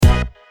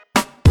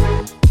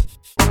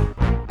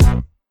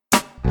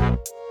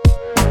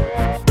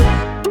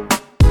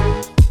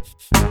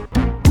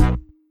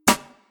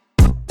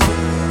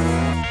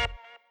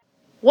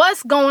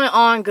What's going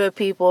on, good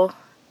people?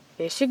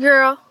 It's your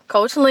girl,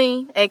 Coach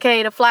Lean,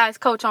 aka the flyest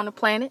coach on the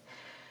planet.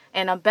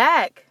 And I'm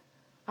back.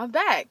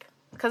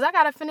 Because I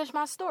gotta finish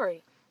my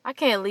story. I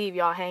can't leave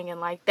y'all hanging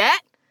like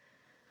that.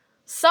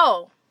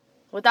 So,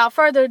 without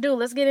further ado,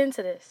 let's get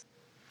into this.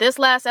 This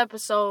last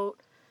episode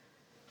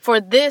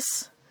for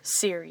this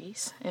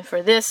series and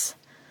for this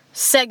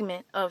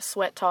segment of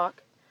Sweat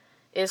Talk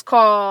is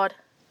called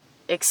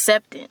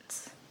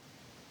Acceptance.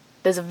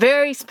 There's a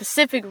very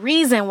specific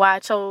reason why I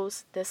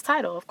chose this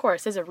title. Of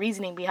course, there's a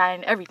reasoning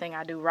behind everything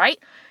I do, right?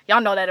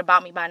 Y'all know that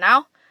about me by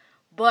now.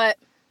 But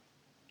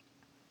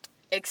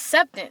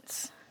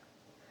acceptance,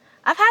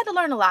 I've had to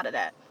learn a lot of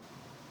that.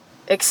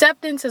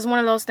 Acceptance is one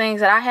of those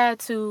things that I had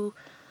to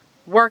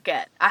work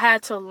at. I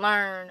had to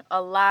learn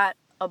a lot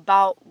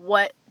about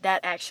what that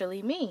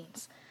actually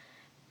means,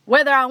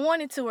 whether I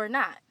wanted to or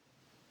not.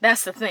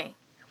 That's the thing.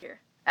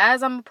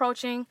 As I'm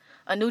approaching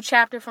a new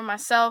chapter for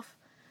myself,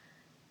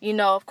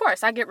 of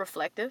course, I get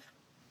reflective.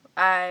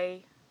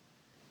 I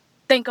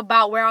think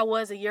about where I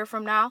was a year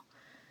from now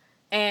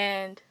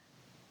and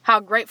how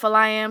grateful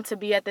I am to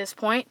be at this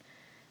point,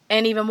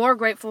 and even more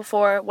grateful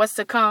for what's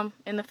to come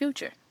in the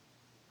future.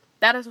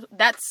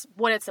 That's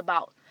what it's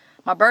about.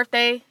 My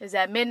birthday is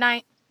at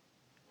midnight,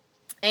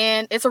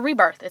 and it's a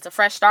rebirth. It's a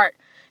fresh start.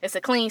 It's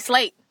a clean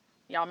slate.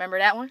 Y'all remember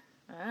that one?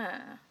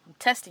 I'm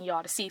testing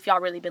y'all to see if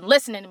y'all really been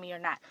listening to me or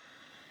not.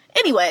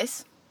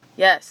 Anyways,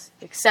 yes,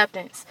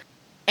 acceptance.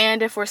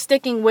 And if we're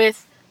sticking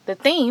with the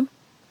theme,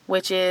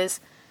 which is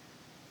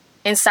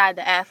inside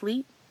the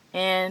athlete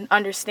and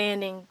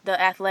understanding the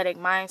athletic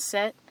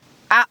mindset,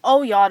 I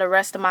owe y'all the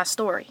rest of my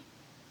story,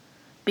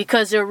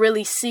 because you'll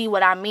really see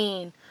what I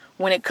mean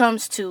when it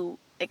comes to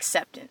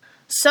acceptance.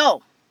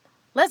 So,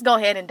 let's go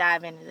ahead and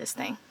dive into this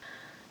thing.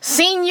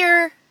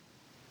 Senior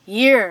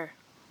year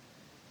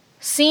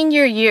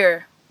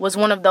was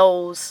one of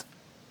those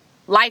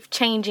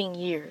life-changing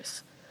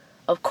years.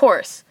 Of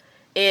course,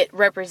 it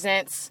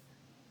represents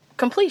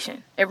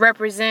completion. It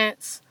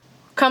represents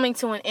coming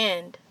to an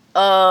end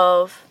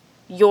of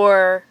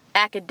your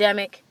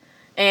academic,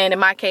 and in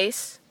my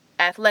case,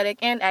 athletic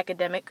and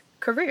academic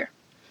career.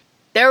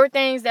 There were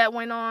things that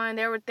went on.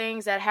 There were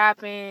things that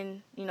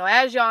happened,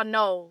 as y'all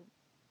know,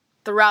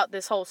 throughout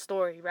this whole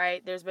story,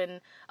 right? There's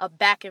been a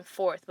back and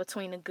forth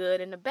between the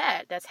good and the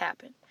bad that's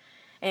happened.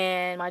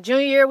 And my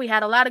junior year, we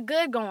had a lot of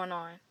good going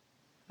on.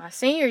 My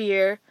senior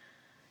year,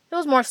 it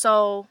was more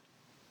so,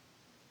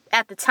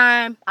 at the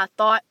time, I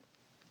thought,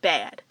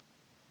 bad.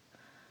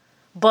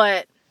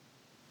 But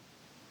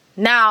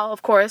now,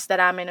 of course, that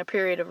I'm in a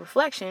period of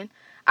reflection,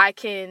 I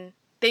can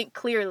think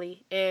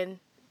clearly and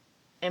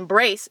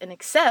embrace and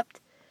accept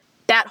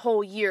that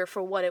whole year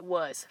for what it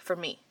was for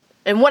me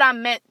and what I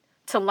meant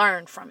to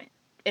learn from it,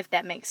 if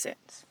that makes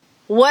sense.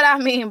 What I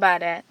mean by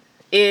that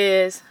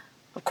is,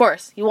 of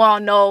course, you all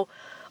know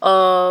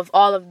of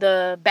all of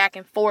the back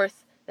and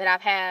forth that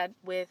I've had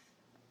with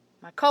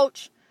my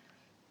coach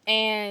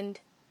and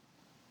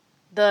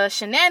the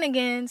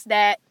shenanigans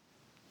that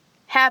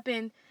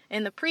happened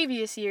in the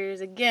previous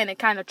years. Again, it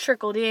kind of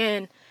trickled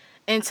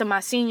into my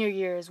senior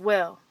year as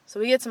well. So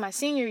we get to my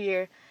senior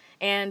year,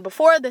 and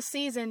before the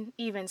season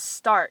even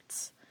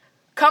starts,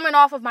 coming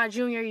off of my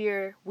junior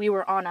year, we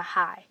were on a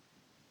high.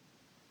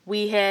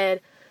 We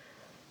had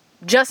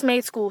just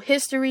made school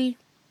history.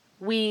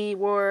 We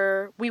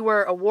were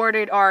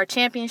awarded our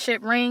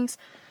championship rings.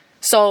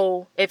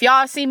 So if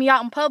y'all see me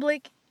out in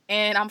public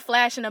and I'm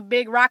flashing a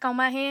big rock on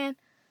my hand,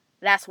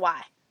 that's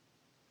why.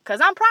 Because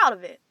I'm proud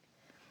of it.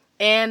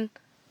 And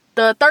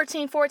the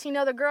 13, 14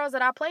 other girls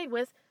that I played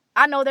with,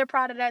 I know they're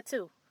proud of that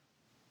too.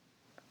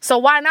 So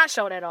why not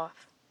show that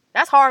off?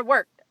 That's hard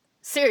work.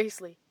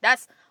 Seriously.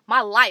 That's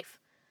my life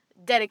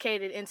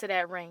dedicated into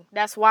that ring.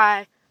 That's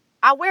why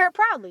I wear it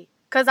proudly.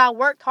 Because I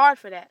worked hard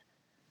for that.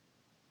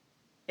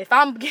 If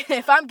I'm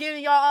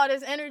giving y'all all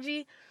this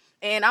energy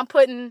and I'm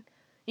putting,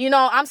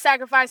 I'm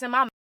sacrificing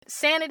my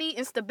sanity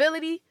and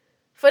stability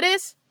for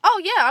this, oh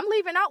yeah, I'm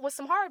leaving out with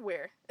some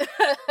hardware.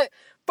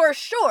 For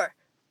sure.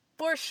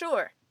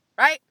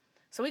 Right?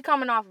 So we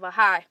coming off of a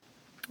high.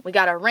 We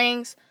got our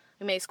rings.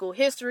 We made school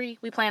history.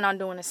 We plan on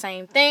doing the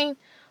same thing.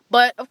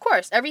 But of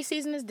course, every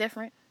season is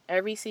different.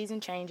 Every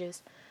season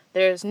changes.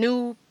 There's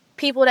new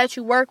people that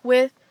you work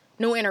with,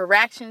 new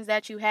interactions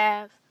that you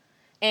have,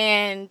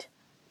 and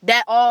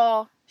that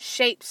all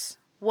shapes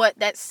what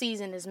that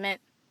season is meant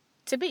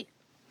to be.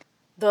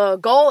 The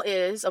goal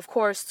is, of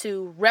course,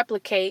 to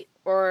replicate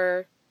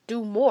or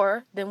do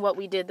more than what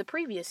we did the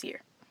previous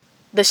year.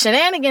 The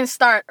shenanigans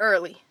start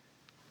early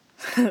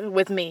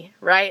with me,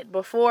 right?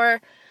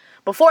 Before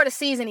the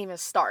season even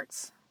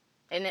starts.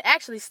 And it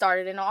actually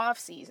started in the off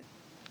season.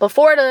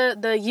 Before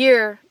the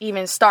year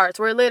even starts,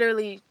 we're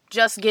literally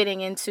just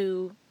getting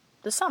into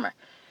the summer.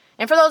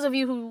 And for those of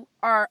you who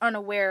are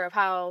unaware of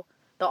how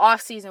the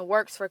off season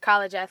works for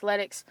college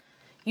athletics,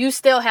 you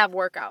still have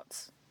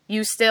workouts.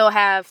 You still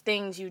have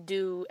things you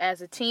do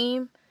as a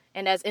team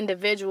and as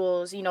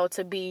individuals,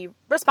 to be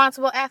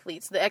responsible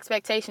athletes. The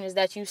expectation is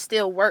that you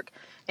still work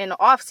in the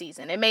off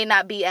season. It may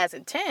not be as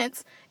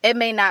intense. It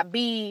may not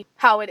be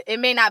how it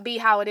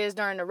is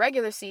during the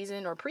regular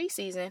season or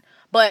preseason,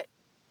 but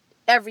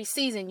every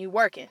season you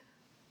working.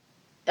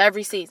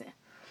 Every season.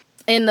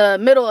 In the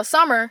middle of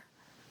summer,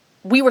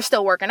 we were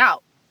still working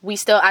out. I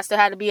still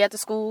had to be at the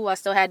school. I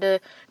still had to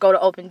go to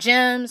open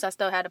gyms. I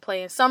still had to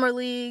play in summer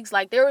leagues.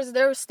 Like there was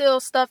still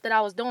stuff that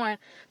I was doing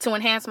to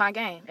enhance my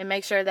game and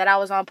make sure that I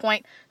was on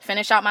point,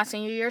 finish out my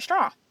senior year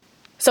strong.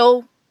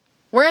 So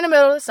we're in the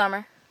middle of the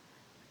summer,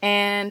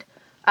 and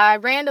I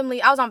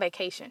was on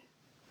vacation,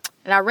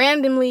 and I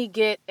randomly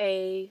get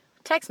a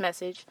text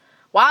message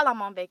while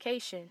I'm on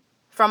vacation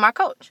from my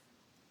coach.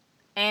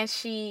 And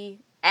she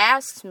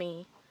asks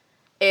me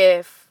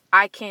if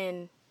I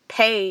can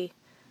pay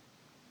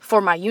for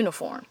my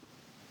uniform.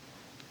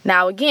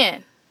 Now,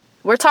 again,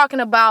 we're talking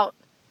about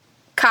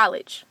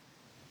college,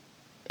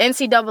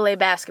 NCAA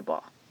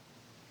basketball.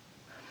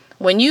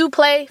 When you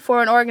play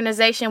for an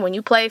organization, when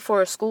you play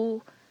for a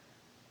school,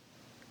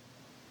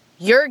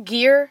 your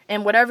gear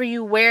and whatever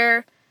you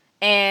wear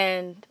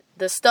and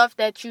the stuff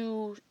that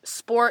you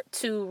sport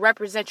to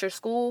represent your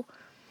school,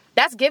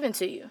 that's given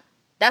to you.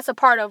 That's a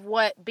part of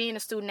what being a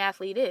student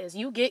athlete is.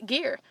 You get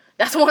gear.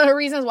 That's one of the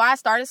reasons why I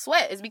started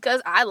Sweat, is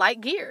because I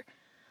like gear.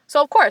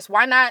 So, of course,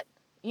 why not?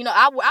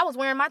 I was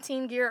wearing my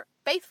team gear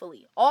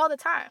faithfully all the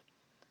time.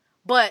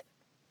 But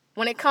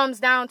when it comes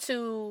down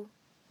to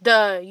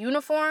the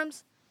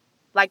uniforms,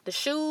 like the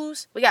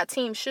shoes, we got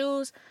team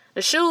shoes.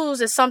 The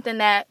shoes is something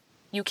that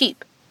you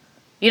keep.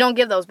 You don't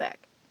give those back.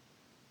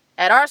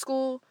 At our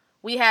school,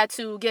 we had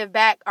to give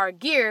back our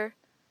gear.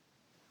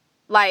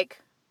 Like,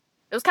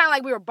 it was kind of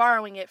like we were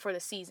borrowing it for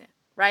the season,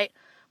 right?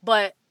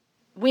 But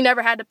we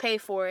never had to pay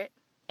for it.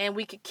 And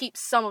we could keep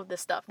some of the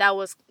stuff. That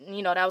was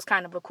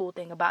kind of a cool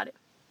thing about it.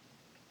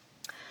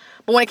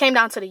 But when it came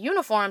down to the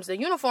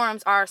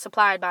uniforms are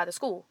supplied by the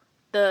school.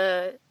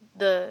 The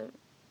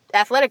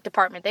athletic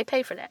department, they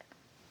pay for that.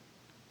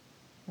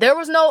 There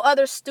was no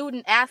other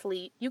student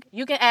athlete.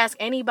 You can ask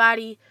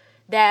anybody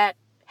that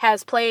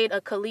has played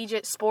a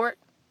collegiate sport.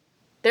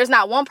 There's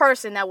not one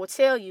person that will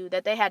tell you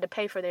that they had to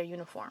pay for their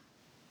uniform.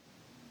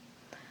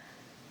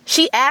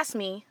 She asked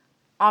me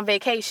on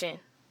vacation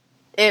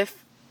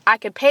if I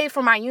could pay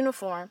for my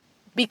uniform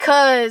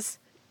because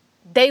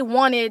they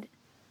wanted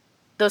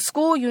the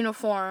school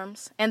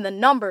uniforms and the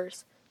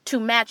numbers to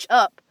match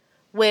up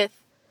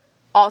with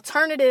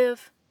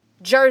alternative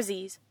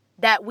jerseys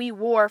that we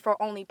wore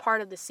for only part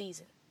of the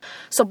season.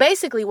 So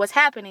basically what's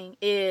happening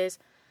is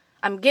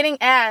I'm getting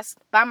asked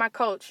by my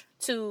coach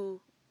to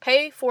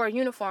pay for a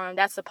uniform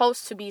that's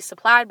supposed to be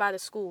supplied by the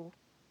school.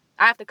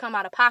 I have to come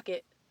out of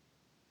pocket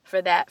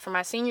for that for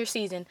my senior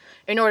season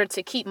in order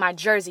to keep my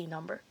jersey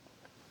number.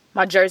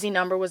 My jersey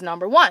number was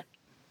number 1.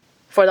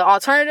 For the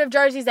alternative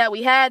jerseys that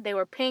we had, they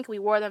were pink. We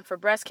wore them for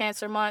Breast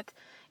Cancer Month.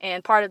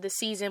 And part of the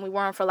season, we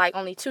wore them for like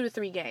only 2 to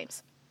 3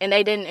 games. And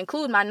they didn't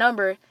include my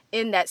number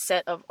in that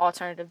set of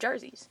alternative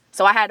jerseys.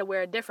 So I had to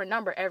wear a different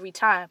number every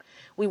time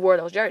we wore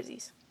those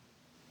jerseys.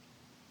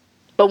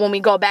 But when we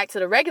go back to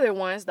the regular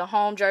ones, the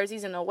home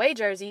jerseys and the away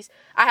jerseys,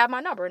 I have my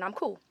number and I'm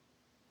cool.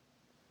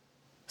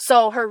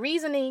 So her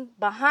reasoning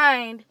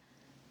behind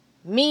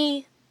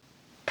me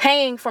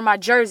paying for my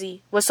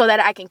jersey was so that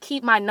I can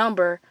keep my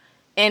number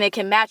and it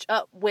can match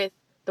up with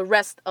the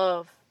rest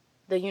of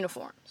the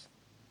uniforms.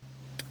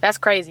 That's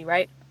crazy,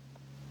 right?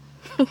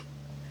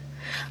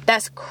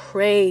 That's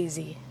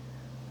crazy.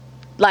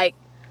 Like,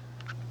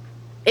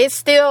 that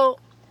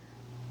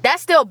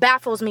still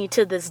baffles me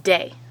to this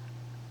day.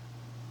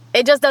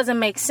 It just doesn't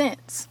make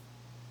sense.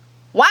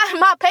 Why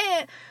am I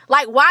paying?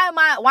 Like, why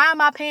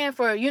am I paying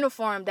for a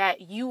uniform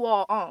that you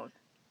all own?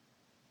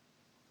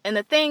 And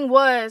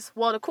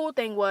the cool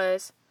thing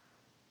was,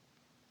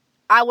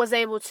 I was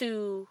able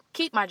to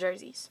keep my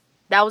jerseys.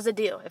 That was the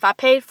deal. If I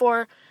paid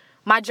for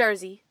my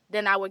jersey,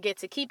 then I would get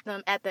to keep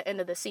them at the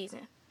end of the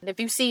season. And if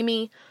you see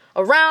me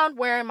around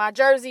wearing my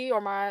jersey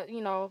or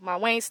my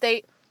Wayne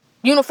State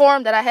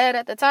uniform that I had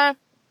at the time,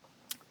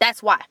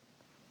 that's why.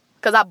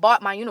 Because I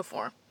bought my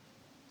uniform.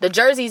 The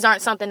jerseys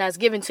aren't something that's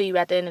given to you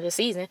at the end of the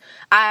season.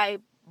 I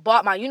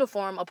bought my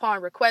uniform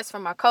upon request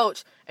from my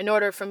coach in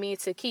order for me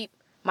to keep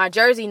my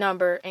jersey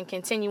number and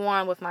continue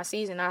on with my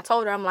season. And I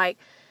told her, I'm like,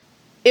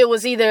 it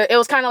was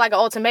kind of like an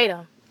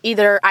ultimatum.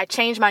 Either I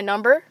change my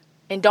number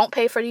and don't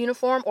pay for the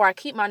uniform, or I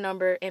keep my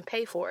number and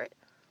pay for it.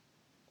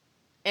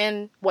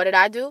 And what did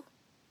I do?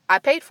 I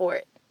paid for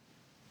it.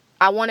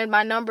 I wanted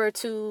my number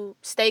to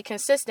stay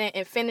consistent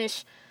and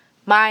finish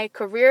my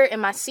career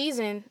and my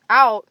season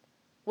out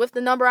with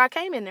the number I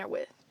came in there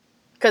with.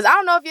 Because I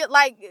don't know if you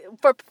like,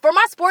 for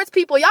my sports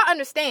people, y'all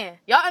understand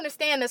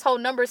this whole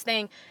numbers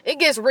thing. It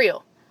gets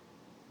real.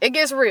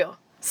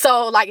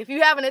 So, like, if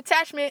you have an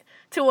attachment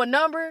to a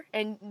number,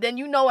 and then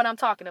you know what I'm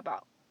talking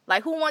about.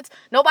 Like,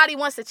 nobody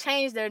wants to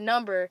change their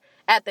number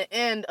at the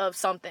end of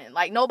something.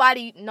 Like,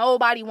 nobody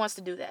wants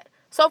to do that.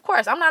 So, of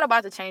course, I'm not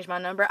about to change my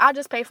number. I'll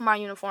just pay for my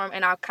uniform,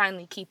 and I'll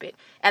kindly keep it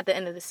at the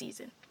end of the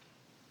season.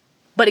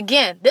 But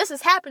again, this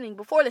is happening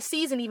before the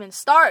season even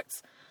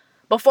starts,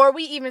 before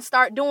we even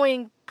start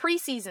doing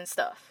preseason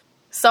stuff.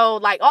 So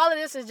like all of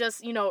this is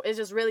just, it's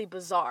just really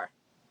bizarre.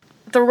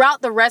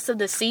 Throughout the rest of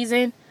the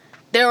season,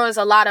 there was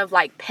a lot of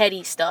like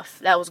petty stuff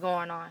that was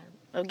going on.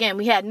 Again,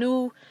 we had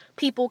new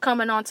people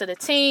coming onto the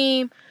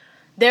team.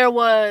 There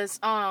was,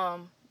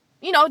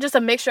 just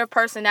a mixture of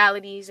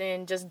personalities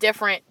and just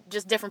different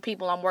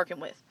people I'm working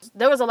with.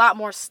 There was a lot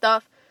more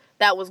stuff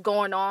that was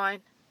going on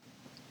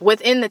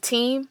within the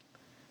team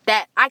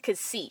that I could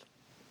see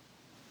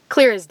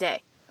clear as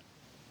day.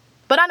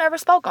 But I never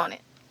spoke on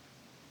it.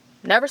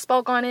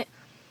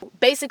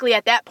 Basically,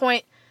 at that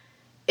point,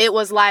 it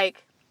was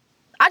like,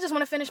 I just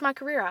want to finish my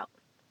career out.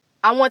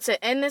 I want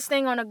to end this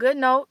thing on a good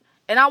note,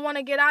 and I want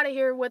to get out of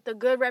here with a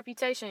good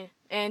reputation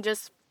and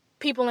just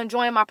people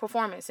enjoying my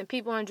performance and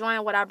people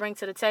enjoying what I bring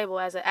to the table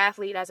as an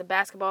athlete, as a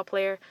basketball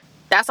player.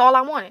 That's all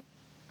I wanted.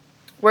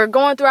 We're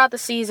going throughout the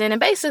season, and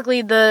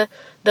basically the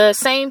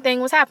same thing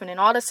was happening.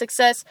 All the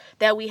success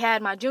that we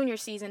had my junior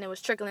season, it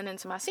was trickling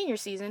into my senior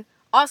season.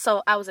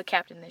 Also, I was a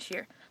captain this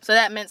year. So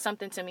that meant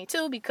something to me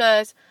too,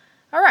 because,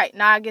 all right,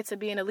 now I get to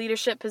be in a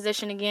leadership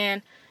position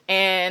again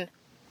and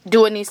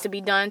do what needs to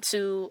be done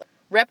to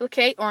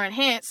replicate or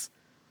enhance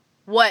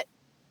what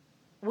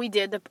we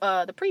did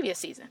the previous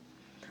season.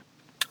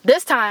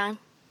 This time,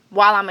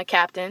 while I'm a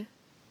captain,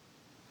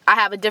 I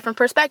have a different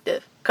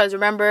perspective. Because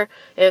remember,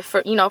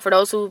 for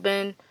those who've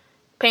been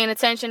paying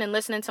attention and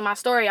listening to my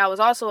story, I was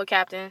also a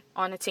captain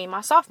on the team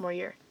my sophomore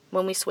year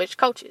when we switched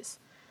coaches.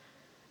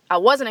 I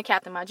wasn't a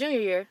captain my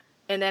junior year,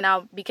 and then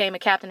I became a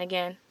captain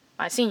again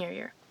my senior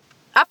year.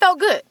 I felt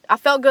good. I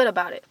felt good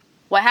about it.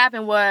 What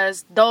happened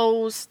was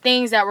those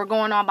things that were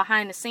going on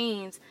behind the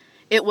scenes,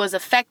 it was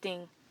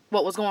affecting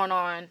what was going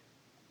on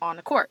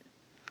the court.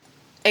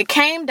 It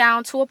came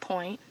down to a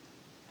point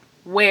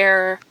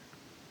where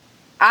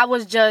I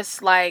was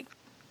just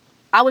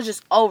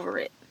over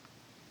it.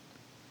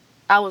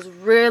 I was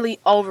really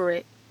over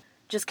it.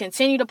 Just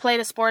continue to play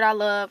the sport I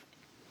love,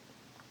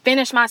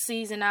 finish my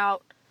season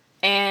out,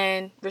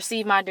 and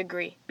receive my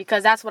degree.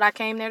 Because that's what I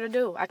came there to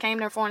do. I came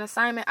there for an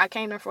assignment. I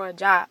came there for a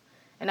job.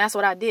 And that's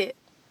what I did.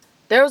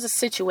 There was a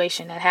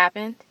situation that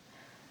happened.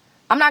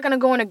 I'm not going to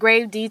go into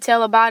grave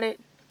detail about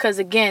it. Because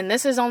again,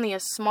 this is only a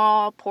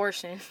small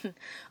portion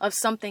of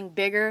something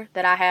bigger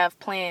that I have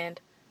planned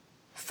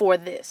for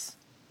this.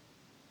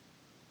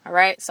 All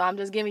right, so I'm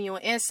just giving you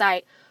an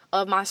insight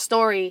of my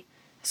story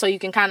so you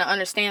can kind of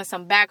understand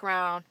some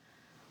background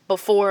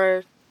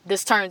before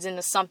this turns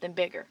into something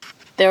bigger.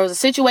 There was a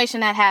situation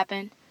that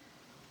happened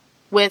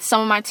with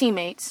some of my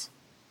teammates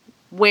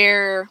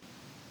where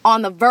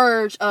on the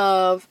verge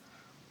of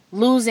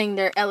losing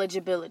their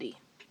eligibility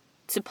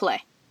to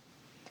play.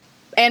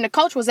 And the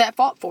coach was at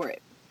fault for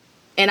it.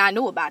 And I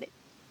knew about it.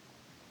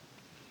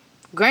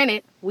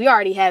 Granted, we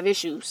already have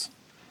issues.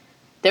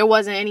 There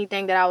wasn't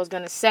anything that I was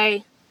going to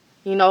say,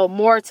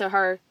 more to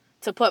her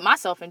to put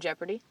myself in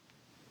jeopardy.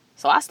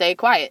 So I stayed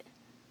quiet.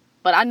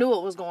 But I knew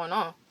what was going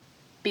on.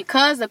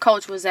 Because the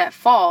coach was at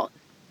fault,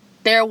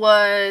 there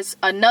was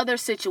another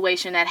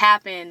situation that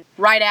happened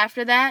right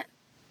after that.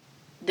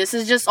 This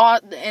is just all,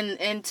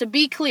 and to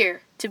be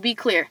clear,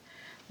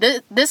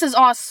 this is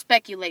all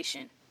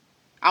speculation.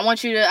 I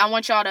want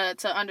y'all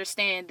to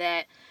understand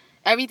that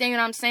everything that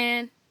I'm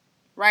saying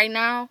right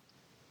now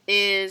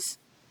is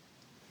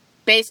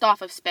based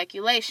off of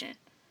speculation.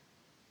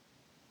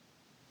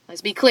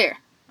 Let's be clear.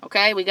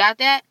 Okay, we got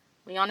that?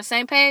 We on the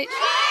same page?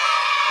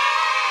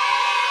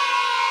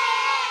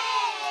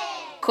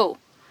 Cool.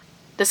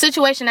 The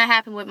situation that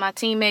happened with my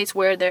teammates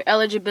where their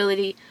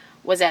eligibility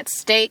was at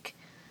stake,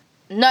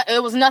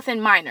 it was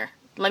nothing minor.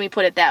 Let me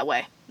put it that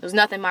way. It was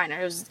nothing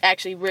minor. It was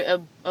actually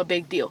a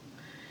big deal.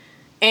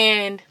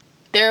 And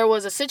there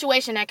was a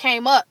situation that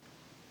came up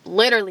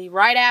literally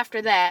right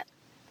after that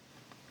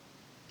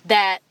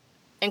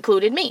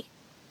included me.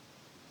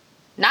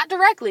 Not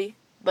directly,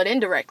 but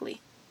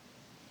indirectly.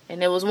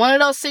 And it was one of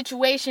those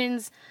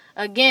situations,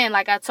 again,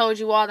 like I told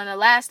you all in the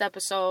last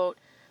episode,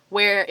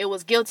 where it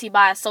was guilty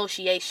by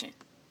association.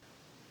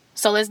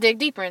 So let's dig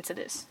deeper into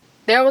this.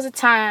 There was a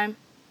time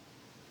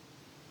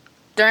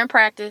during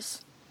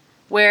practice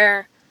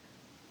where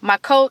my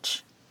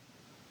coach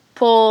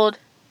pulled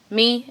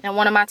me and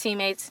one of my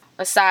teammates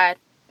aside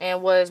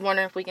and was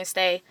wondering if we can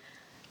stay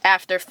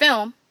after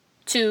film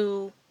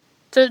to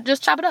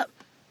just chop it up.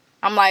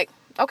 I'm like,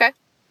 okay.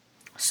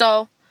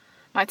 So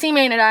my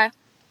teammate and I,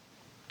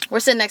 we're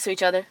sitting next to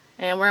each other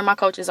and we're in my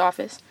coach's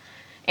office.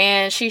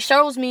 And she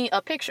shows me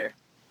a picture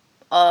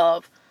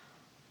of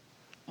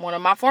one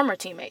of my former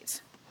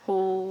teammates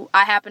who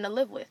I happen to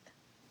live with.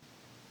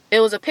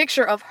 It was a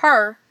picture of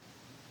her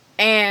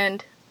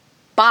and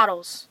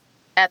bottles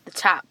at the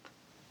top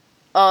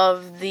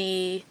of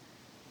the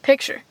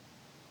picture.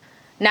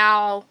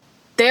 Now,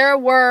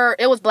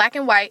 it was black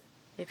and white.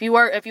 If you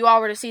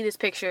all were to see this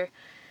picture,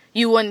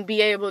 you wouldn't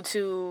be able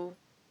to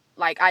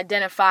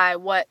identify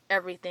what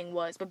everything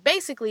was. But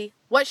basically,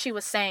 what she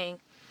was saying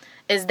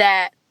is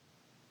that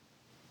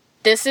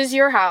this is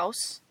your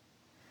house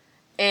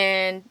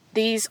and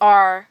these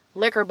are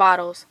liquor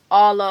bottles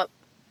all up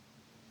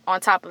on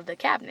top of the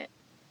cabinet.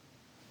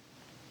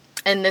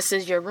 And this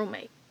is your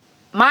roommate.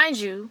 Mind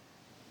you,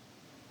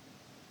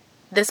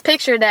 this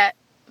picture that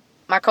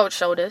my coach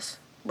showed us,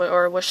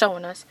 or was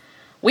showing us,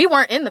 we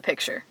weren't in the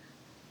picture.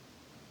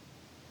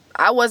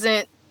 I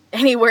wasn't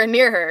anywhere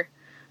near her.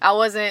 I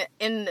wasn't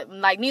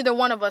neither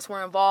one of us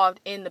were involved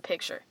in the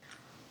picture.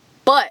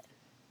 But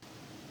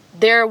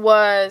there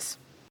was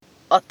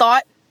a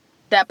thought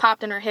that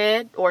popped in her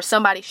head, or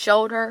somebody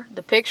showed her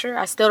the picture.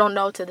 I still don't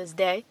know to this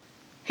day.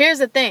 Here's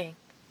the thing.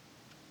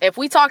 If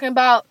we talking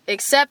about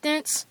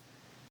acceptance,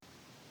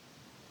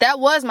 that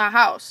was my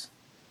house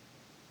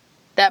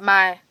that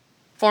my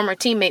former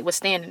teammate was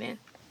standing in.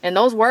 And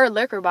those were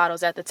liquor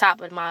bottles at the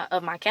top of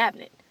my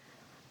cabinet.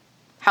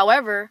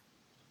 However,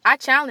 I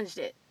challenged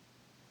it.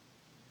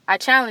 I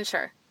challenged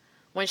her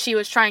when she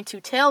was trying to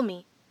tell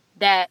me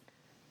that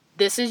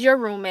this is your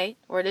roommate,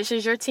 or this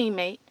is your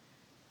teammate,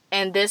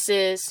 and this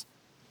is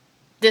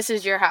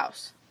your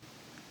house.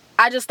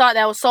 I just thought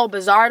that was so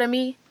bizarre to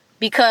me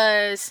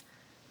because,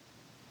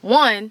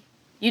 one,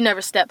 you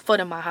never stepped foot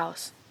in my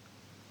house.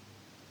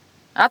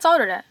 I told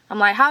her that. I'm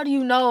like, how do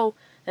you know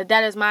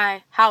that is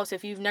my house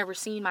if you've never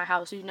seen my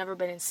house? You've never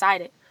been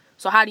inside it.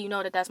 So how do you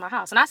know that that's my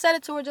house? And I said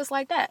it to her just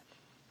like that.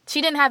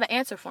 She didn't have an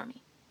answer for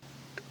me.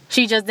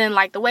 She just didn't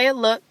like the way it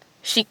looked.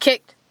 She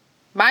kicked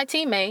my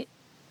teammate,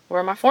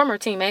 or my former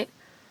teammate,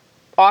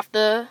 off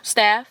the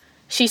staff.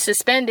 She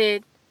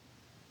suspended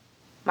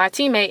my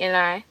teammate and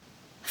I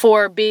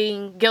for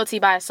being guilty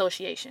by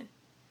association,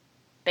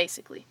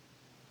 basically.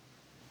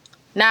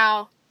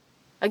 Now,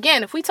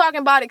 again, if we talking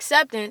about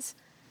acceptance,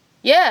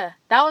 yeah,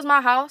 that was my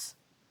house.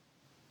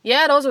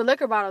 Yeah, those were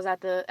liquor bottles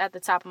at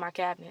the top of my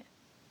cabinet.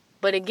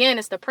 But again,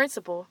 it's the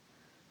principle.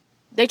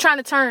 They trying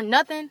to turn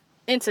nothing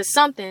into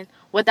something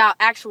without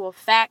actual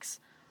facts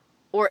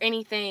or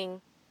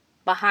anything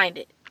behind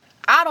it.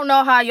 I don't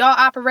know how y'all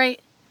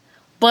operate,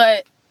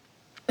 but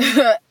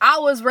I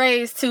was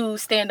raised to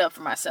stand up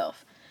for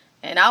myself.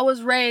 And I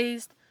was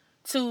raised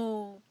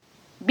to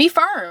be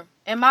firm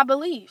in my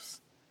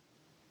beliefs.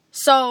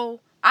 So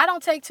I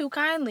don't take too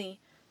kindly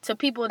to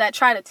people that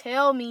try to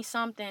tell me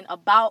something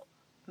about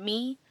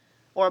me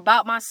or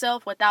about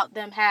myself without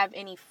them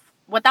having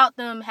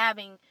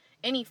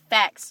any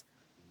facts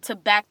to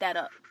back that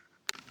up.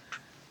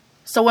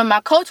 So when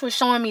my coach was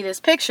showing me this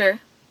picture,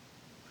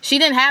 she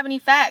didn't have any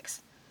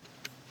facts.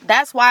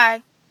 That's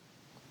why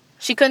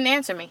she couldn't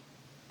answer me.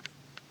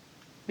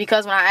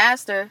 Because when I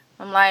asked her,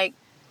 I'm like,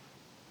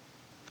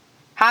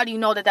 how do you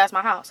know that that's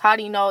my house? How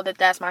do you know that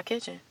that's my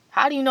kitchen?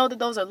 How do you know that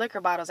those are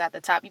liquor bottles at the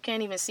top? You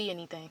can't even see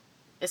anything.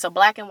 It's a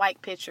black and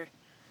white picture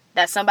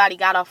that somebody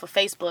got off of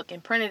Facebook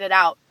and printed it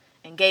out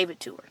and gave it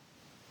to her.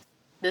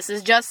 This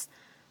is just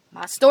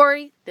my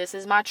story. This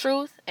is my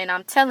truth. And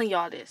I'm telling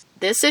y'all this.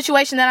 This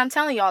situation that I'm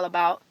telling y'all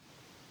about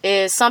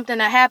is something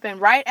that happened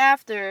right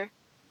after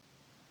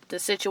the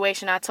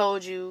situation I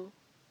told you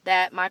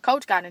that my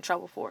coach got in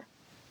trouble for.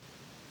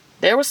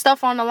 There was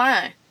stuff on the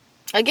line.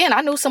 Again,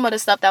 I knew some of the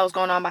stuff that was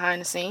going on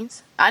behind the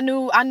scenes.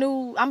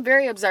 I'm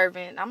very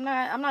observant. I'm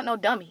not no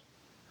dummy.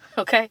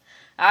 Okay?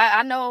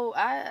 I know,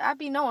 I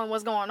be knowing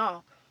what's going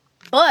on.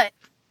 But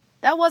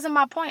that wasn't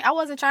my point. I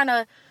wasn't trying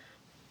to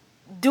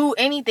do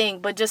anything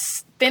but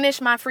just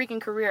finish my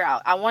freaking career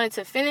out. I wanted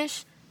to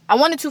finish.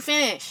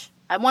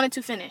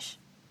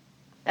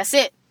 That's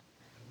it.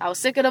 I was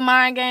sick of the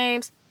mind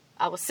games.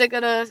 I was sick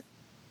of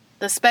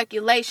the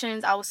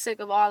speculations. I was sick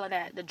of all of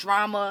that. The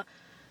drama,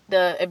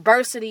 the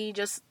adversity,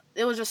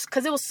 it was just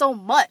because it was so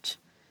much.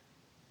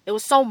 It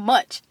was so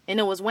much, and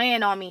it was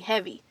weighing on me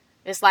heavy.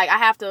 It's like I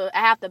have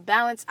to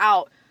balance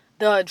out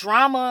the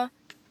drama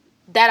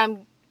that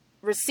I'm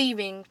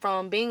receiving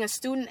from being a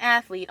student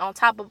athlete on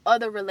top of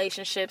other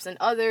relationships and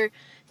other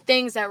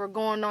things that were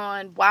going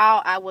on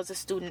while I was a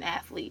student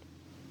athlete.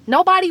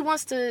 Nobody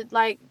wants to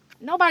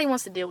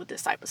deal with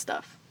this type of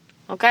stuff.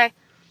 Okay?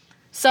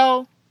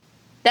 So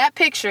that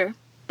picture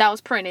that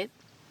was printed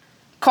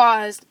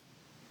caused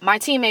my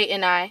teammate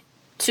and I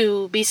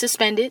to be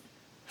suspended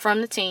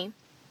from the team.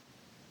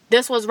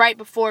 This was right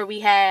before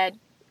we had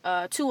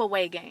 2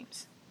 away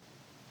games.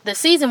 The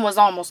season was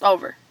almost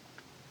over.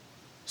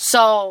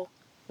 So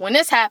when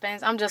this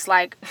happens, I'm just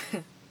like,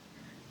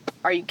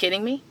 are you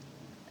kidding me?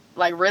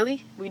 Like,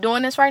 really? We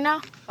doing this right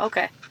now?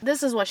 Okay.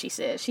 This is what she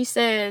says. She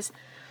says,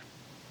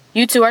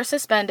 you two are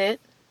suspended.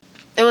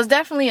 It was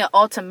definitely an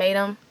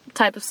ultimatum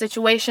type of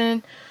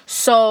situation.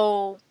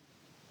 So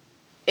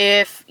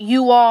if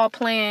you all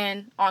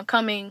plan on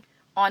coming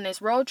on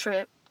this road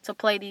trip to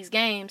play these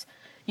games,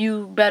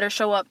 you better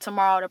show up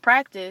tomorrow to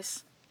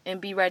practice and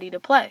be ready to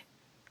play.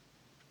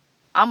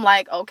 I'm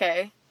like,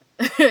 okay.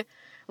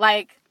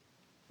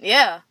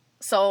 Yeah.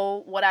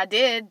 So what I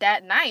did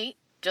that night,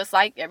 just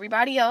like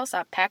everybody else,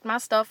 I packed my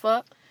stuff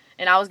up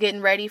and I was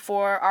getting ready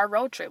for our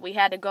road trip. We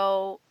had to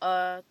go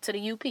to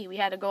the UP. We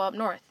had to go up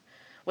north,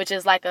 which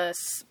is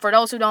for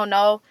those who don't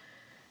know,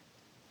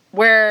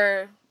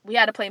 where we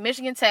had to play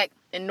Michigan Tech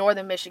in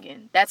northern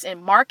Michigan. That's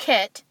in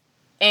Marquette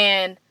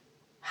and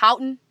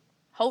Houghton.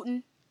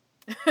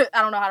 I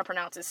don't know how to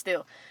pronounce it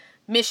still.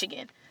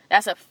 Michigan.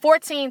 That's a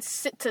 14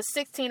 to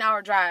 16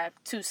 hour drive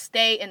to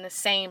stay in the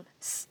same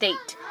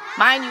state.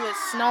 Mind you,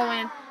 it's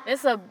snowing.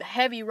 It's a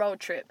heavy road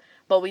trip.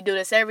 But we do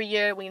this every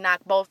year. We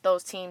knock both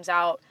those teams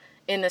out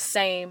in the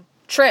same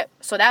trip.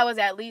 So that was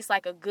at least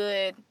like a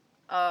good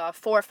 4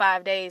 or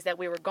 5 days that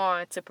we were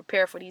gone to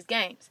prepare for these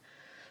games.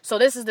 So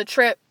this is the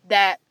trip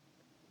that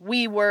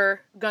we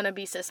were going to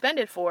be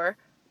suspended for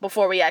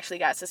before we actually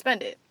got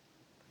suspended.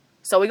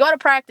 So we go to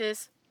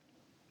practice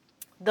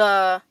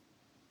the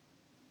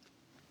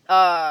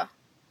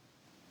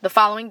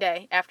following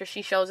day after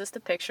she shows us the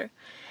picture.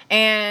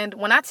 And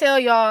when I tell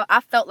y'all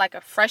I felt like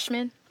a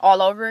freshman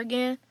all over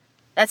again,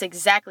 that's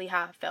exactly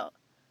how I felt.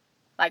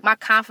 Like, my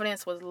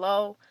confidence was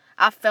low.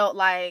 I felt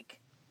like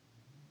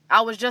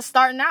I was just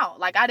starting out.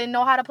 Like, I didn't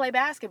know how to play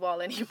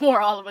basketball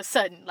anymore all of a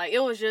sudden. Like, it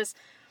was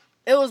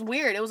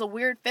weird. It was a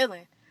weird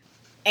feeling.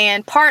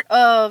 And part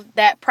of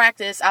that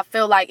practice, I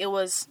feel like it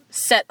was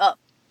set up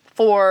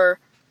for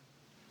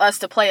us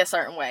to play a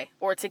certain way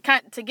or to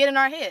get in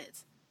our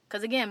heads.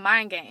 Because, again,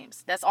 mind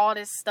games. That's all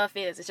this stuff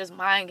is. It's just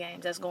mind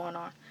games that's going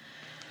on.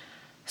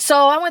 So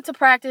I went to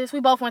practice. We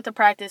both went to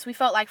practice. We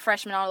felt like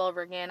freshmen all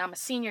over again. I'm a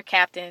senior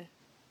captain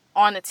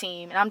on the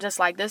team. And I'm just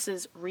like, this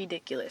is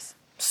ridiculous.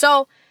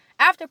 So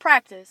after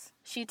practice,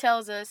 she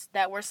tells us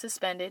that we're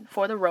suspended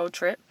for the road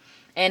trip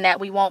and that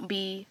we won't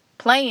be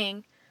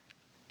playing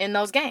in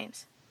those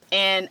games.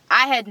 And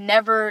I had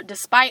never,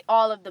 despite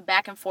all of the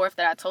back and forth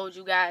that I told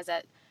you guys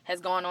that has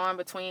gone on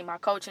between my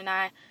coach and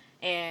I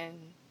and,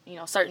 you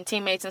know, certain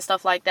teammates and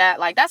stuff like that,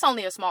 like, that's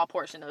only a small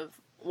portion of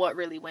what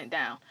really went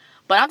down.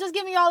 But I'm just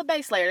giving you all a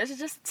base layer. This is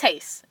just a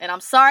taste. And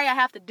I'm sorry I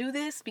have to do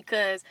this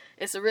because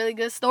it's a really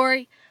good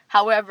story.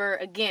 However,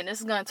 again, this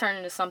is going to turn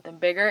into something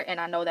bigger, and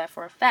I know that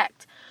for a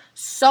fact.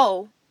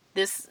 So,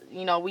 this,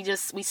 you know, we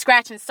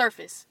scratching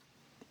surface.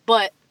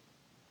 But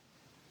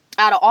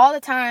out of all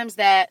the times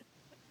that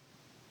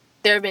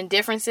there have been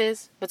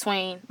differences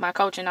between my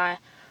coach and I,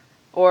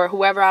 or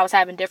whoever I was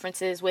having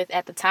differences with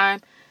at the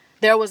time,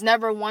 there was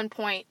never one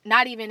point,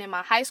 not even in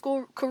my high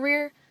school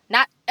career,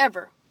 not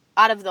ever,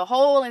 out of the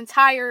whole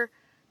entire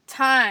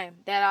time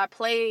that I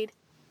played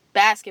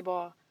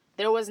basketball,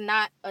 there was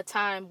not a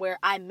time where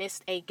I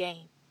missed a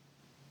game.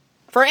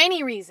 For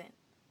any reason.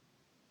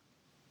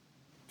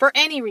 For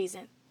any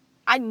reason.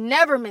 I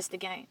never missed a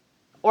game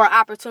or an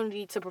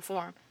opportunity to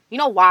perform. You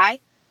know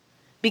why?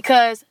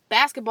 Because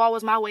basketball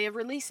was my way of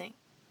releasing.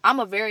 I'm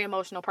a very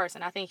emotional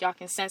person. I think y'all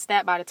can sense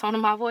that by the tone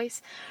of my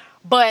voice.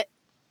 But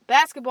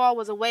basketball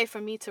was a way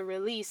for me to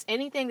release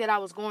anything that I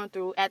was going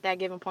through at that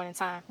given point in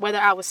time. Whether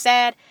I was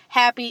sad,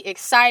 happy,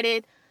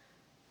 excited,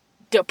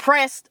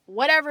 depressed,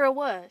 whatever it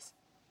was.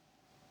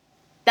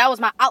 That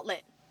was my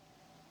outlet.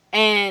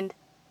 And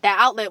that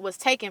outlet was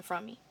taken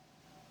from me.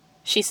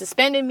 She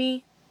suspended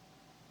me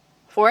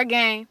for a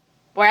game,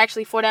 or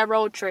actually for that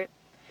road trip.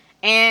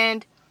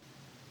 And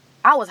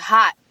I was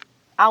hot.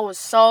 I was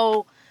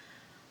so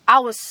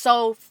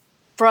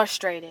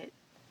frustrated.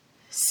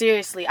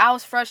 Seriously, I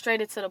was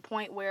frustrated to the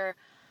point where,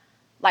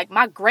 like,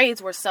 my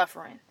grades were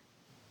suffering.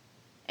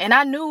 And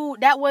I knew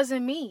that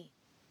wasn't me.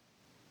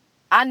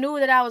 I knew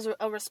that I was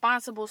a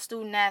responsible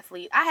student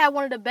athlete. I had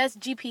one of the best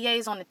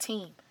GPAs on the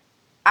team.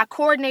 I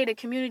coordinated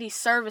community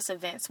service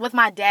events with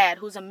my dad,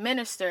 who's a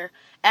minister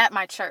at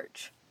my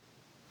church.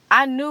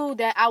 I knew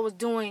that I was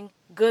doing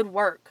good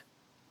work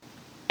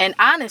and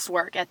honest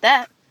work at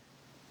that.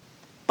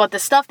 But the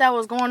stuff that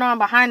was going on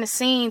behind the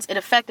scenes, it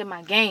affected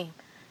my game.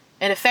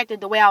 It affected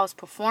the way I was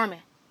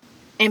performing.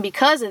 And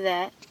because of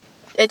that,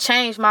 it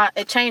changed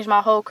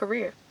my whole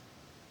career.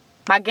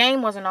 My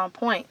game wasn't on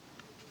point.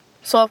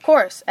 So, of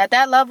course, at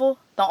that level,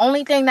 the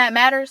only thing that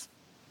matters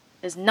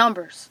is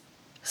numbers,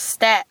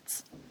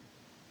 stats,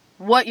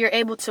 what you're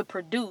able to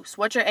produce,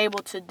 what you're able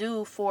to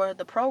do for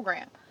the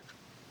program.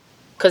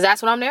 Because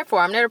that's what I'm there for.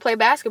 I'm there to play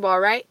basketball,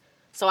 right?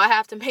 So I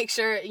have to make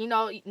sure, you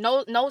know,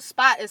 no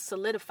spot is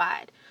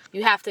solidified.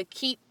 You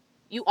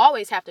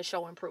always have to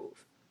show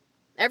improve.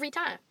 Every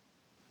time.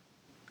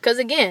 Because,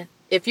 again,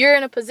 if you're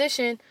in a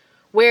position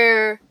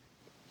where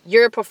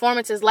your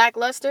performance is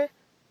lackluster,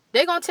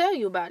 they're going to tell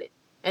you about it.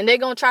 And they're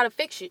going to try to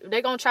fix you.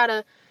 They're going to try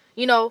to,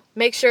 you know,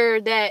 make sure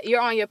that you're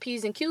on your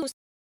P's and Q's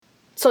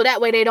so that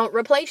way they don't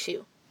replace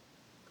you.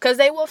 Because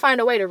they will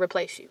find a way to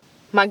replace you.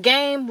 My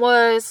game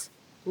was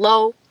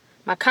low.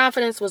 My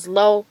confidence was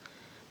low.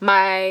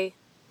 My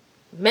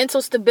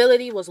mental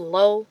stability was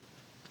low.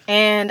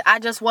 And I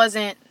just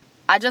wasn't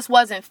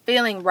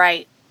feeling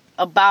right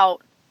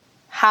about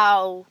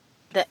how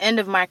the end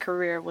of my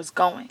career was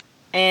going.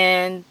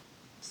 And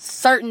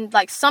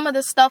some of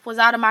the stuff was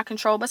out of my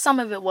control, but some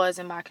of it was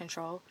in my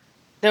control.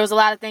 There was a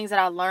lot of things that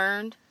I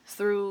learned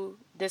through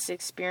this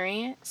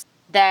experience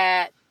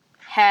that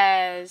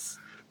has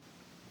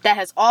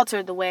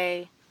altered the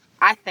way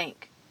I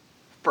think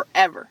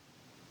forever.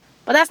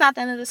 But that's not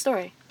the end of the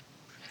story.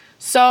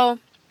 So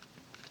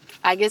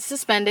I get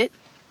suspended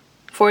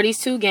for these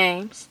 2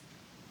 games.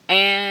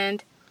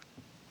 And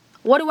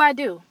what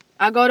do?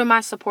 I go to my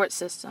support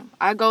system.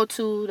 I go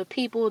to the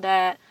people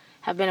that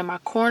have been in my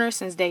corner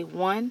since day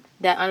one,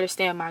 that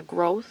understand my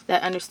growth,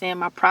 that understand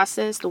my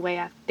process, the way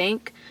I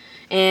think,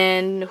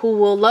 and who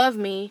will love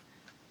me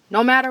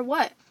no matter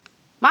what.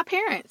 My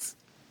parents.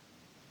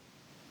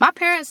 My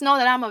parents know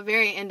that I'm a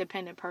very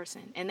independent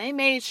person, and they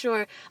made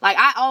sure, like,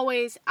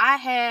 I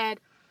had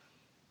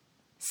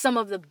some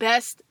of the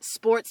best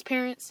sports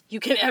parents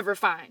you can ever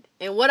find.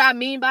 And what I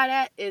mean by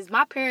that is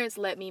my parents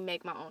let me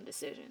make my own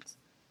decisions.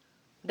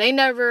 They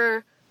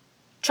never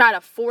try to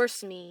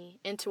force me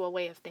into a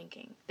way of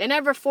thinking. They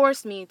never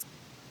forced me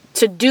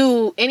to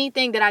do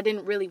anything that I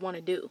didn't really want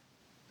to do.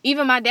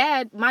 Even my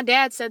dad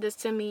said this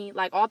to me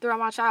like all throughout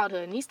my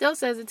childhood, and he still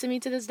says it to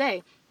me to this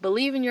day.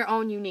 Believe in your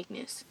own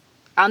uniqueness.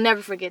 I'll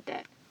never forget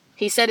that.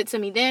 He said it to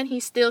me then, he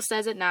still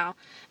says it now,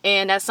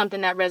 and that's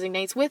something that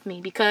resonates with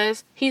me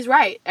because he's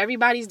right.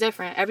 Everybody's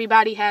different.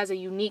 Everybody has a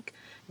unique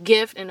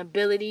gift and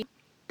ability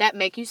that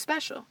make you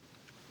special.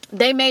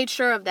 They made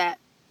sure of that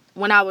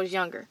when I was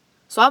younger.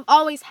 So I've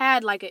always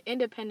had like an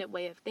independent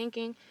way of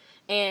thinking,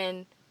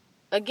 and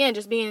again,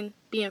 just being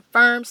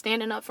firm,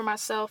 standing up for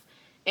myself,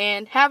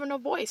 and having a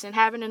voice and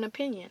having an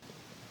opinion.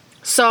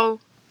 So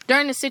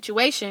during the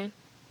situation,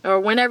 or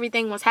when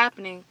everything was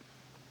happening,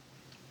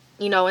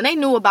 and they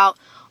knew about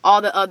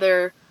all the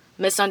other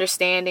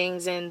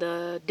misunderstandings and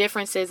the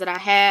differences that I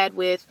had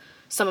with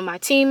some of my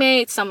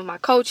teammates, some of my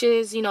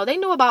coaches, they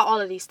knew about all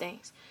of these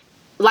things.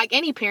 Like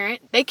any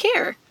parent, they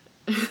care.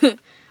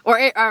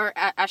 or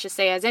I should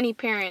say, as any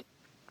parent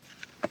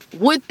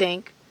would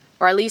think,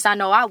 or at least I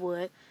know I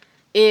would,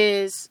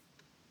 is,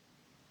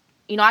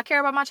 I care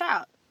about my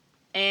child.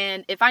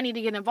 And if I need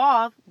to get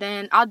involved,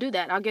 then I'll do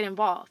that. I'll get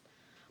involved.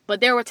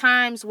 But there were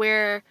times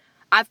where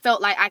I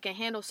felt like I can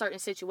handle certain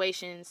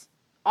situations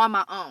on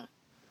my own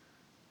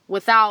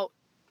without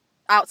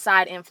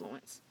outside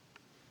influence.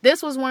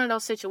 This was one of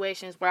those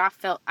situations where I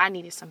felt I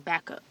needed some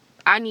backup.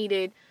 I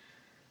needed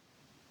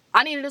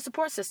a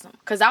support system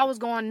because I was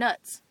going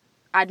nuts.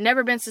 I'd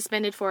never been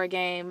suspended for a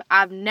game.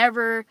 I've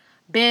never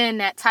been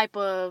that type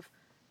of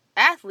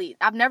athlete.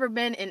 I've never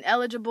been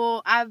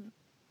ineligible. I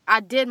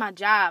did my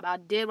job. I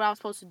did what I was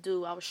supposed to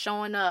do. I was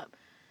showing up,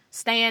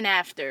 staying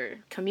after,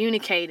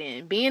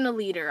 communicating, being a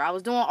leader. I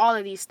was doing all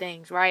of these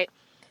things, right?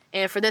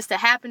 And for this to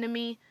happen to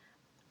me,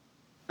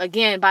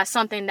 again, by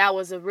something that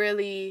was it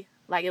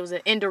was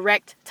an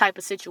indirect type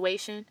of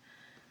situation,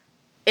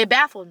 it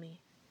baffled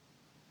me.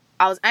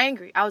 I was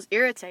angry. I was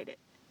irritated.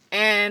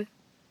 And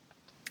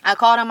I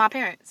called on my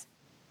parents,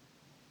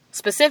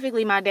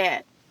 specifically my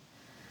dad.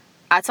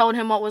 I told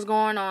him what was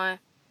going on,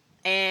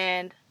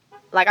 and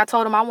I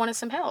told him I wanted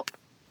some help.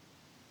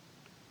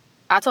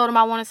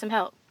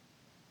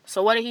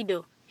 So what did he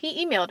do?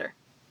 He emailed her.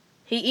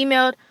 He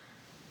emailed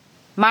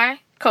my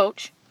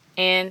coach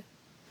and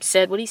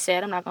said what he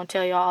said. I'm not going to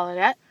tell y'all all of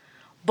that.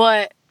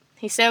 But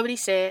he said what he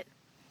said.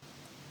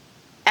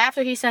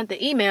 After he sent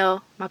the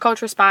email, my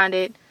coach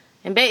responded,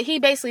 and he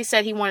basically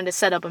said he wanted to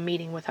set up a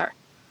meeting with her.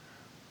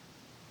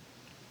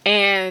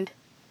 And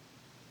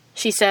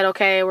she said,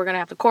 okay, we're going to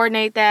have to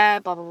coordinate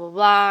that, blah, blah, blah,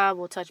 blah.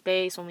 We'll touch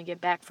base when we get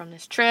back from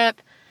this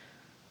trip.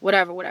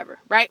 Whatever,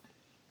 right?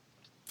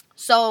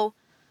 So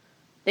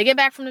they get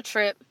back from the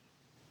trip,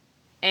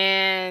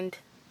 and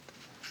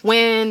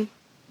when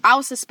I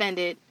was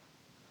suspended,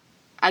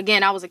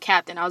 again, I was a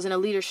captain. I was in a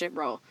leadership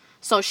role.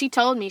 So she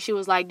told me, she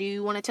was like, do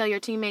you want to tell your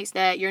teammates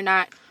that you're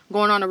not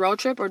going on a road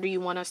trip, or do you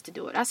want us to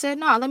do it? I said,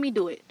 no, let me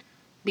do it,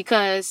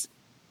 because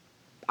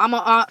I'm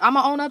going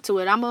to own up to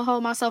it. I'm going to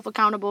hold myself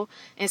accountable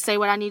and say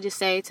what I need to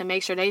say to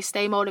make sure they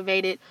stay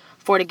motivated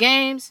for the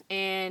games,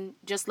 and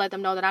just let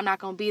them know that I'm not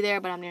going to be there,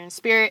 but I'm there in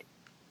spirit.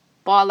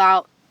 Ball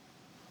out,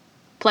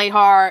 play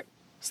hard,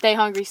 stay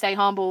hungry, stay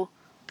humble,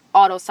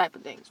 all those type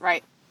of things,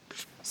 right?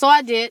 So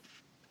I did.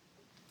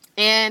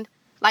 And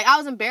I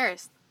was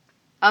embarrassed.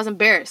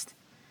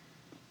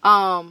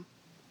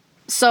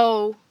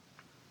 So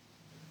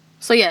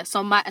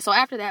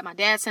after that, my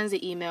dad sends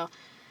the email.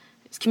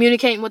 It's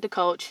communicating with the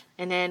coach.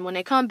 And then when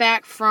they come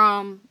back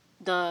from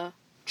the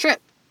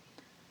trip,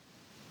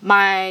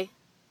 my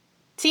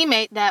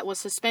teammate that was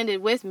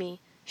suspended with me,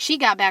 she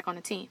got back on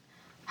the team.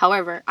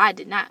 However, I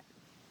did not.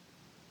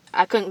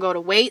 I couldn't go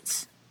to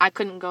weights. I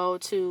couldn't go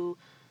to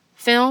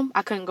film.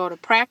 I couldn't go to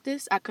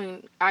practice. I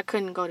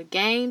couldn't go to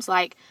games.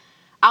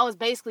 I was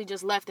basically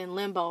just left in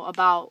limbo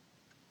about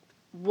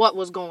what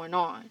was going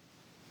on.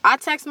 I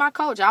texted my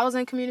coach. I was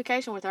in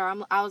communication with her.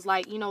 I was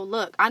like,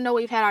 look, I know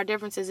we've had our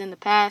differences in the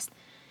past,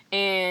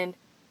 and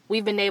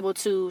we've been able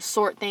to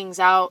sort things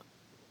out,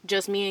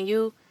 just me and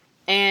you.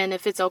 And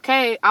if it's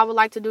okay, I would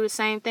like to do the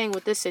same thing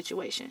with this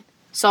situation.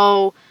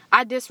 So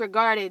I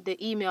disregarded the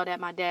email that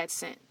my dad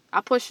sent. I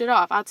pushed it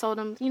off. I told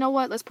him, you know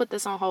what, let's put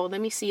this on hold. Let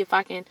me see if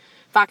I can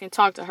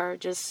talk to her.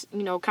 Just,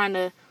 kind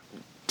of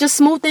just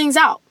smooth things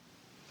out.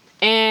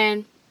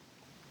 And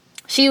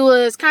she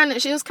was kind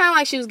of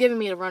like she was giving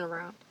me the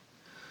runaround.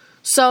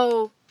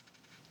 So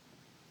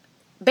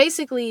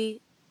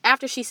basically,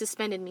 after she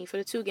suspended me for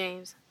the 2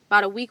 games,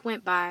 about a week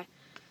went by,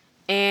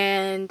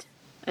 and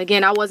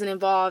again, I wasn't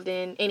involved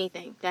in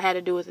anything that had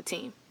to do with the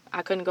team.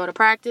 I couldn't go to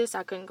practice.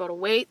 I couldn't go to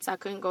weights. I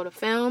couldn't go to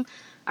film.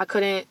 I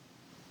couldn't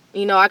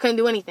I couldn't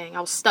do anything.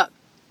 I was stuck.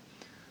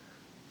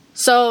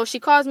 So she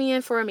calls me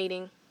in for a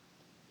meeting.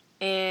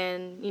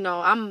 And,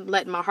 I'm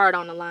letting my heart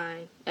on the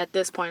line at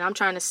this point. I'm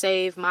trying to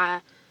save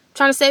my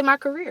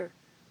career.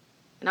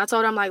 And I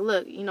told her, I'm like,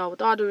 look,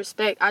 with all due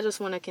respect, I just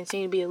want to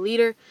continue to be a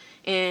leader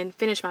and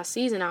finish my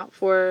season out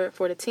for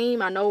the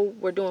team. I know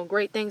we're doing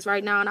great things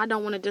right now, and I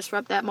don't want to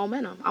disrupt that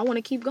momentum. I want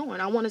to keep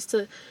going. I want us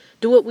to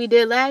do what we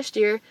did last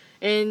year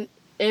and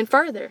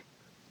further.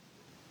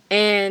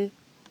 And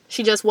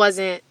she just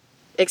wasn't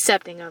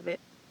accepting of it.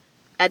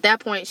 At that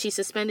point, she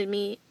suspended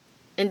me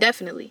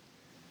indefinitely.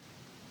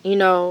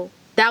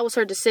 That was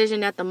her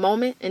decision at the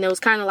moment. And it was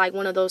kind of like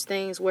one of those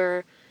things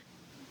where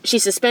she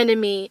suspended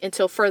me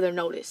until further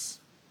notice.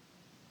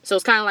 So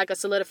it's kind of like a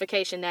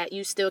solidification that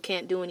you still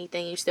can't do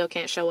anything. You still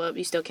can't show up.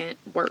 You still can't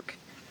work.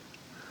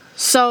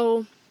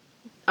 So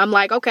I'm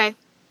like, okay.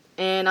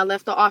 And I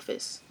left the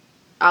office.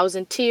 I was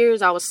in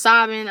tears. I was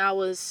sobbing. I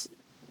was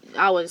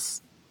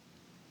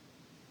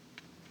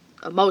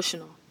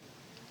emotional.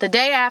 The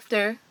day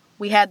after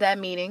we had that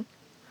meeting,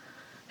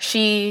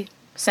 she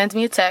sends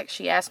me a text.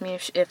 She asked me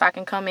if I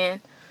can come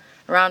in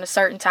around a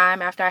certain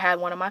time after I had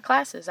one of my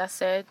classes. I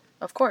said,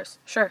 of course,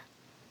 sure.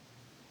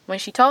 When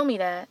she told me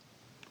that,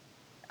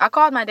 I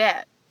called my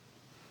dad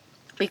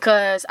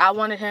because I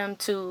wanted him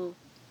to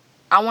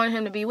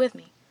be with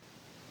me.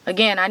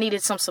 Again, I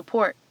needed some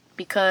support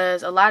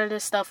because a lot of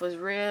this stuff was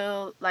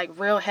real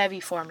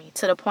heavy for me,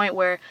 to the point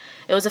where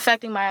it was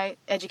affecting my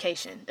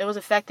education. It was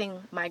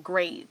affecting my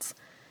grades.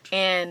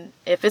 And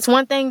if it's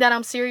one thing that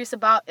I'm serious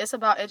about, it's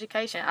about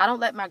education. I don't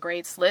let my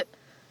grades slip.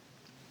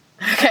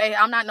 Okay,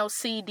 I'm not no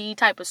C/D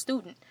type of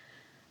student.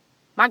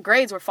 My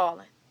grades were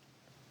falling.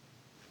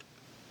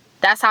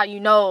 That's how you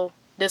know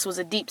this was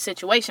a deep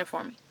situation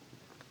for me.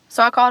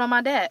 So I called on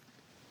my dad.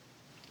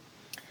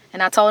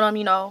 And I told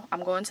him,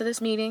 I'm going to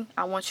this meeting.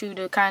 I want you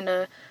to kind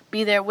of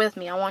be there with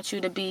me. I want you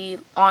to be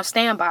on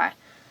standby.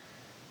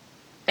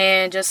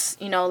 And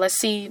just, let's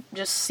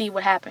see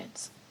what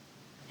happens.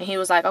 And he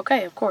was like,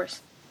 okay, of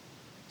course.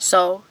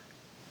 So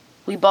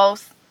we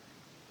both,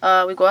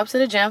 we go up to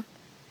the gym.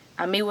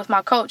 I meet with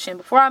my coach. And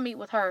before I meet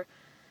with her,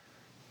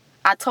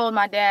 I told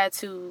my dad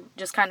to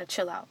just kind of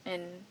chill out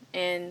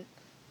and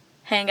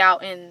hang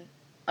out in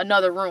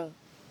another room.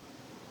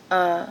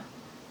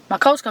 My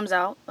coach comes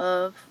out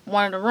of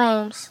one of the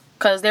rooms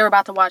because they were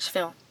about to watch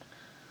film.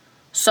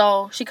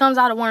 So she comes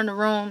out of one of the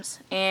rooms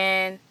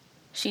and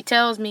she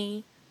tells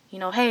me,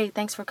 hey,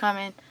 thanks for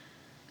coming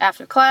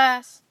after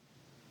class.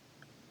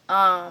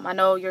 I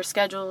know your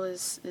schedule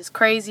is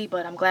crazy,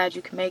 but I'm glad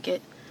you can make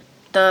it.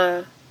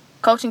 The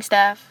coaching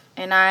staff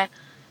and I,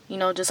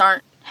 just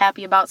aren't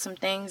happy about some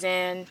things,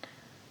 and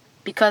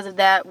because of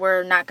that,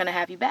 we're not going to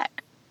have you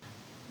back.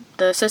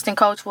 The assistant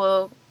coach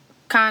will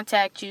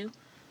contact you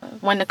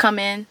when to come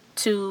in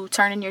to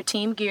turn in your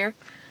team gear,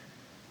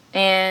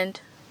 and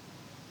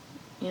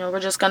we're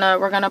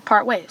gonna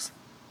part ways.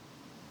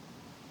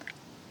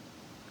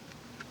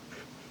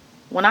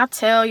 When I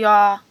tell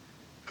y'all,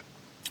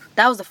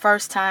 that was the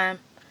first time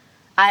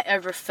I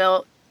ever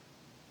felt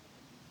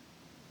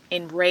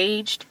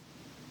enraged.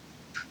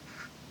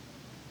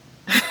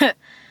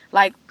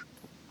 Like,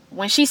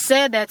 when she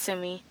said that to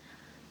me,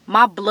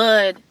 my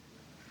blood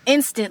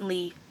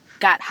instantly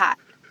got hot.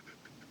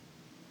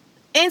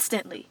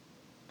 Instantly.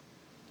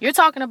 You're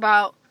talking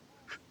about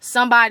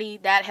somebody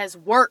that has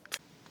worked.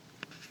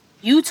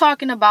 You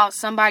talking about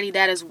somebody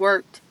that has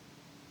worked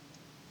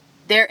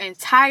their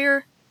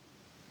entire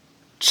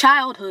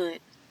childhood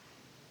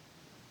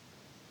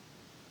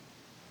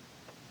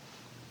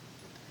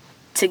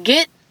to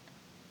get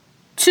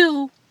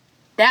to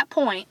that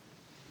point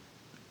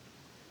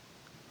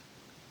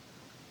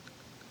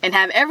and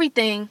have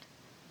everything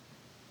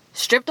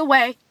stripped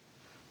away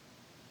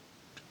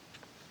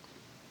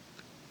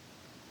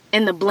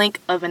in the blink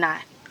of an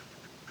eye.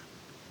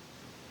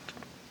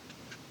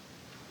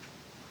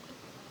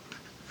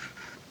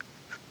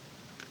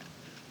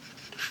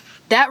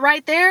 That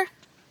right there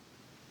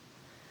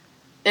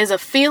is a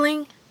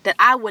feeling that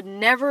I would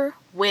never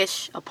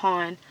wish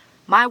upon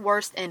my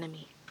worst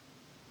enemy.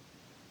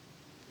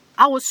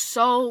 I was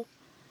so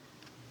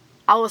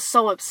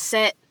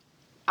upset.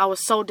 I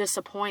was so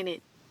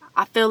disappointed.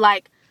 I feel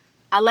like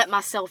I let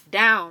myself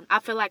down. I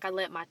feel like I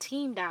let my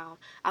team down.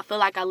 I feel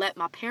like I let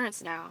my parents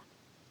down.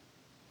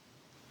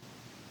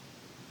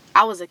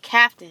 I was a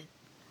captain.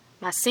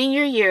 My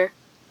senior year,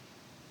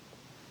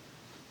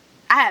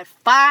 I had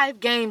 5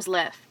 games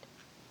left.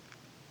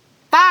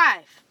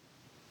 5!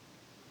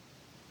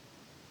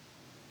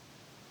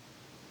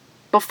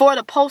 Before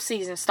the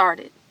postseason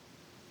started.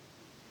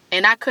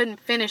 And I couldn't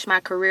finish my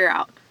career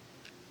out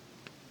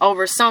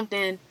over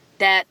something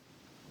that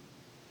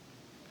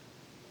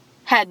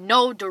had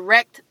no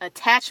direct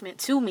attachment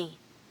to me.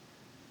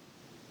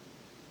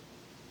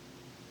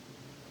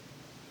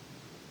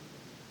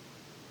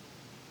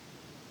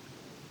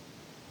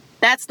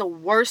 That's the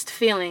worst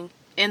feeling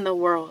in the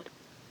world.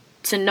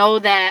 To know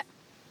that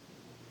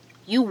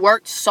you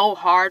worked so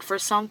hard for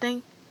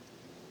something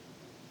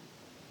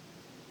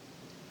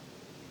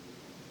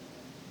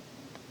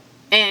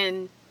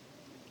and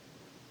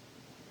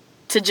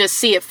to just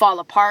see it fall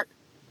apart.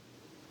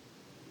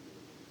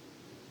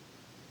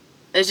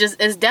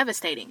 It's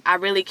devastating.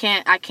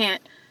 I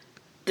can't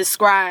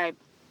describe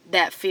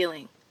that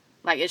feeling.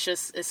 Like,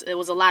 it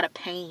was a lot of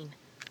pain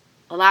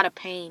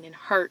and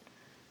hurt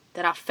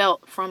that I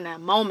felt from that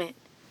moment.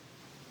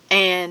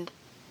 And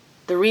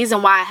the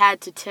reason why I had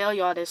to tell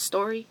y'all this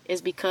story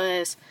is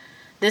because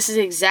this is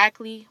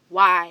exactly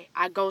why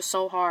I go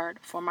so hard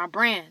for my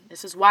brand.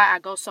 This is why I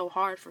go so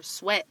hard for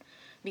Sweat,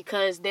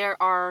 because there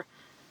are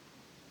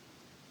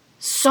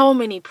so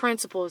many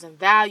principles and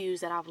values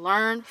that I've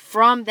learned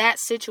from that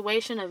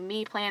situation of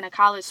me playing a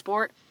college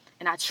sport,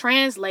 and I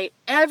translate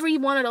every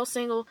one of those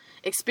single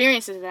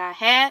experiences that I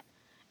had,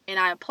 and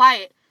I apply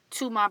it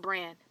to my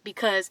brand,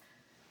 because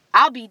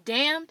I'll be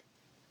damned,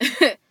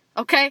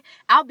 okay?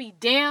 I'll be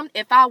damned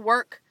if I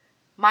work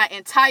my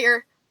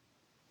entire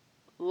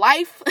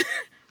life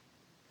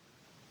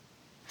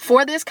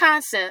for this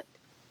concept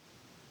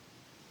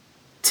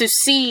to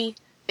see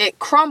it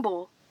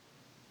crumble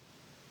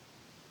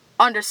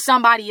under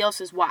somebody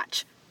else's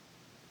watch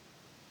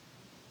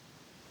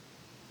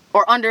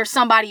or under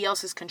somebody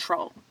else's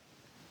control.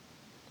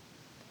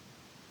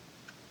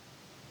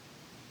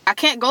 I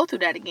can't go through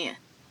that again.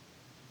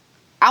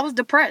 I was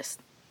depressed.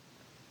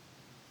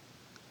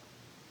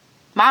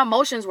 My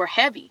emotions were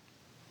heavy.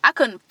 I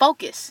couldn't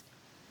focus.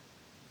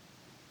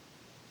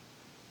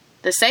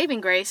 The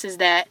saving grace is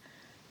that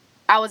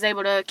I was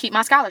able to keep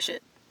my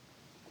scholarship.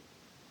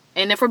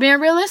 And if we're being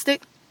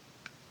realistic,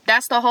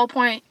 that's the whole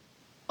point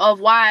of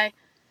why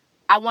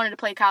I wanted to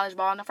play college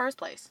ball in the first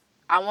place.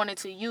 I wanted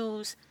to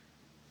use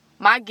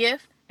my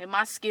gift and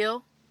my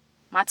skill,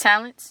 my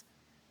talents,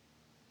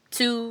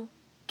 to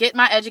get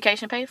my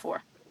education paid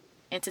for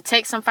and to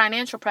take some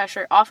financial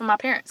pressure off of my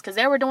parents, because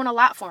they were doing a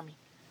lot for me.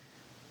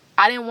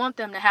 I didn't want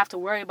them to have to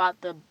worry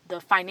about the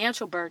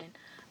financial burden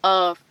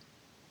of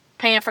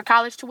paying for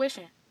college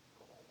tuition,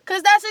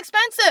 because that's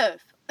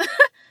expensive.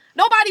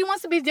 Nobody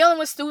wants to be dealing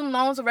with student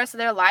loans the rest of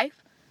their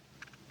life.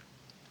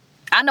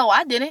 I know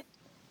I didn't.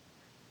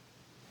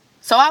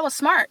 So I was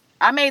smart.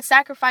 I made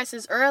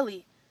sacrifices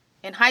early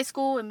in high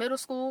school and middle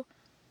school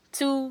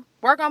to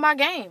work on my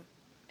game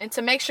and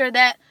to make sure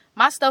that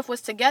my stuff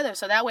was together,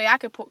 so that way I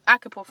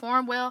could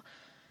perform well,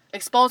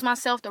 expose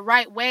myself the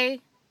right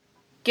way,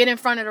 get in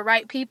front of the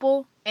right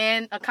people,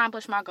 and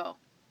accomplish my goal.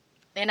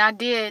 And I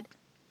did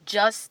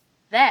just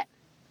that.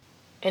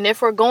 And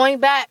if we're going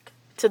back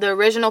to the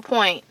original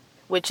point,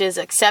 which is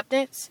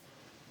acceptance,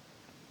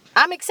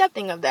 I'm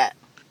accepting of that.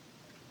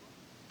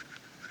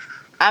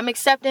 I'm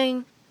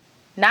accepting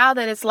now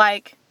that it's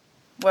like,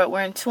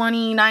 we're in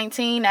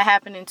 2019, that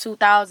happened in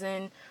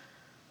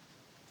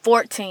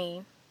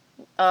 2014,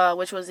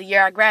 which was the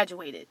year I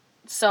graduated.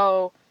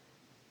 So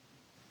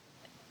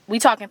we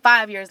talking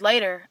 5 years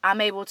later, I'm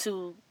able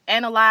to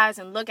analyze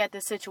and look at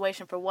this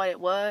situation for what it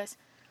was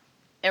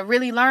and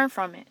really learn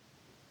from it.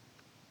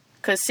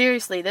 Because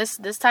seriously, this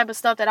type of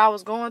stuff that I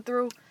was going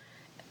through,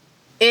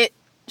 it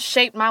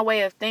shaped my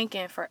way of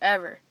thinking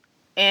forever.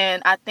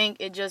 And I think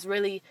it just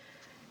really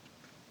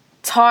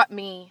taught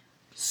me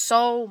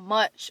so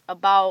much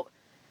about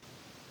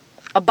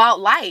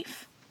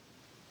life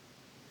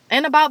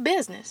and about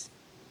business.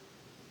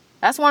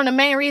 That's one of the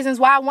main reasons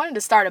why I wanted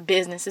to start a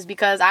business, is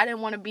because I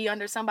didn't want to be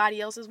under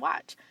somebody else's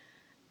watch.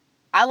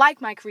 I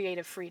like my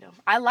creative freedom.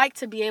 I like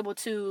to be able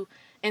to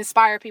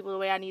inspire people the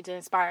way I need to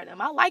inspire them.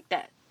 I like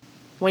that.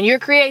 When your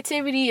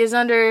creativity is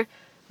under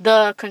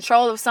the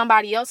control of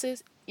somebody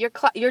else's,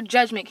 your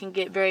judgment can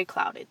get very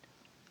clouded.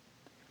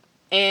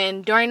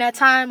 And during that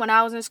time when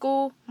I was in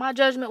school, my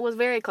judgment was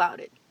very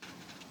clouded.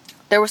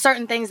 There were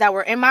certain things that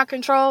were in my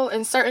control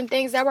and certain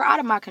things that were out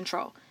of my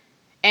control.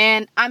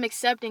 And I'm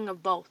accepting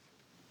of both.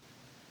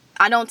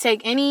 I don't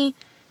take any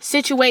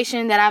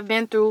situation that I've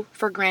been through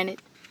for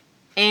granted.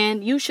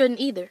 And you shouldn't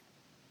either.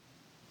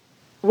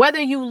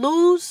 Whether you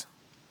lose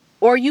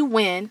or you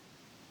win,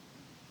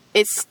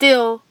 it's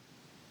still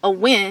a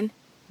win,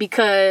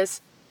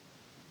 because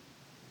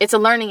it's a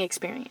learning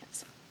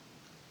experience.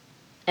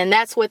 And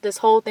that's what this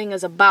whole thing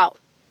is about.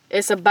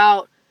 It's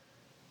about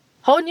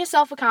holding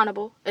yourself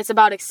accountable. It's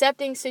about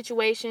accepting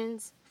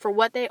situations for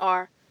what they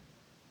are,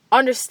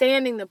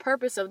 understanding the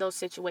purpose of those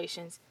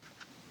situations,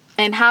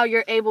 and how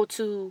you're able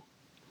to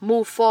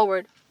move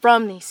forward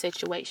from these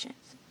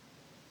situations.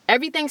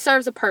 Everything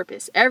serves a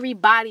purpose.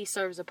 Everybody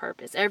serves a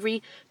purpose.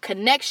 Every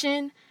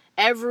connection,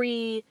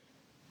 every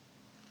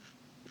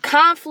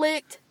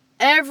conflict,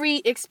 every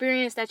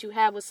experience that you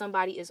have with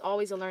somebody is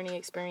always a learning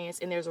experience,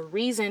 and there's a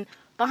reason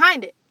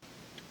behind it.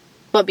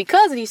 But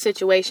because of these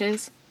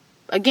situations,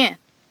 again,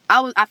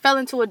 I fell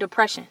into a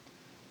depression.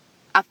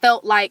 I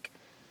felt like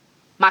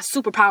my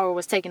superpower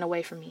was taken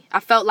away from me. I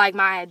felt like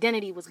my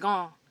identity was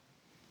gone.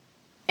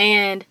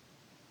 And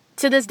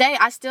to this day,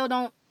 I still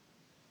don't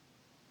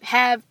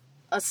have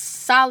a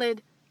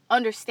solid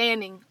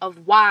understanding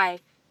of why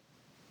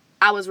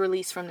I was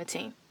released from the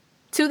team.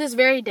 To this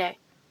very day,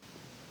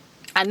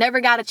 I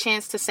never got a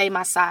chance to say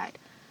my side.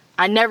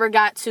 I never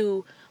got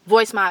to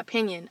voice my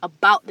opinion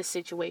about the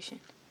situation,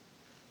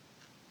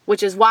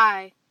 which is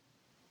why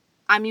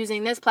I'm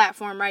using this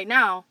platform right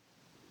now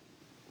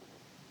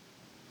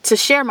to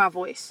share my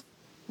voice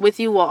with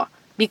you all,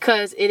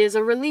 because it is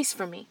a release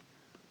for me.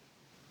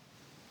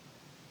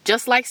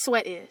 Just like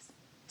sweat is.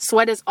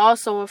 Sweat is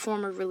also a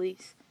form of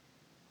release.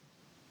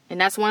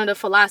 And that's one of the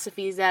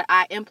philosophies that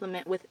I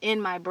implement within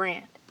my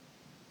brand.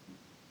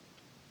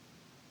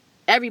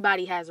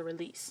 Everybody has a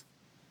release.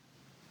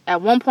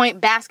 At one point,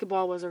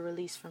 basketball was a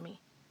release for me.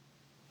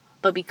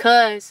 But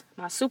because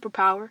my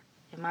superpower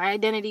and my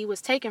identity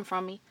was taken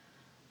from me,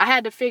 I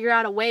had to figure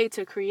out a way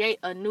to create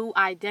a new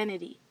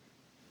identity.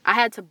 I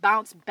had to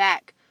bounce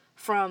back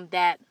from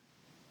that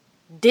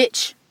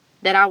ditch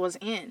that I was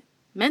in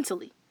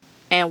mentally.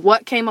 And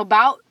what came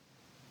about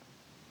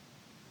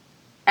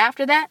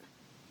after that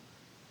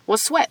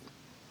was sweat.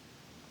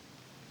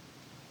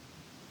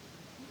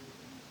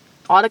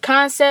 All the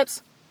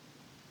concepts,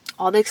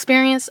 all the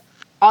experiences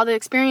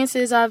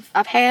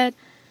I've had,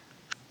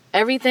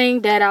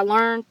 everything that I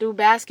learned through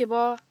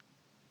basketball,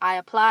 I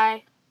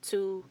apply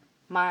to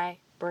my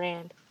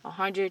brand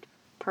 100%.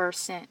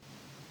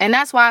 And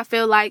that's why I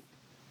feel like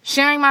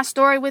sharing my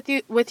story with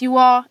you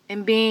all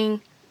and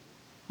being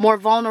more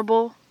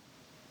vulnerable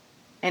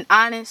and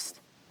honest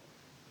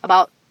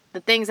about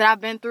the things that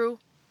I've been through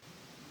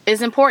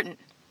is important,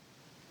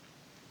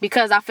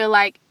 because I feel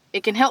like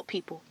it can help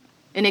people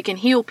and it can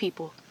heal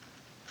people.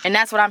 And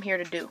that's what I'm here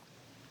to do.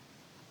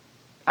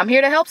 I'm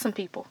here to help some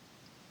people.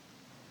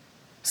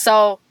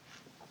 So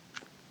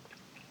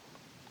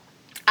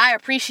I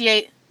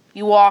appreciate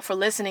you all for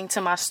listening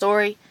to my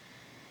story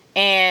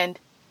and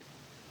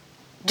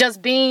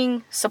just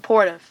being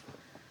supportive,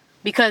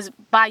 because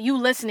by you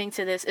listening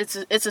to this,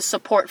 it's a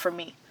support for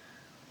me.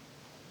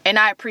 And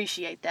I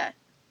appreciate that.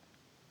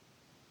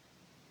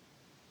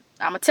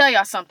 I'm going to tell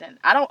y'all something.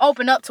 I don't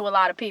open up to a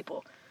lot of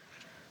people.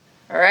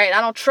 All right?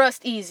 I don't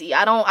trust easy.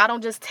 I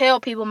don't just tell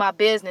people my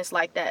business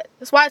like that.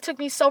 That's why it took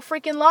me so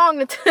freaking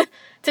long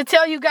to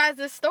tell you guys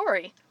this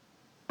story.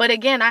 But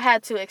again, I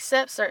had to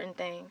accept certain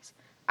things.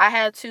 I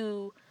had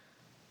to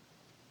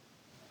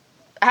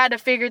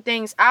figure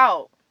things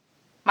out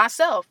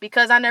myself,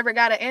 because I never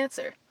got an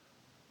answer.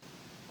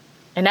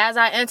 And as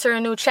I enter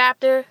a new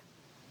chapter,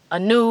 a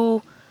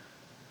new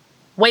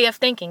way of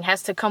thinking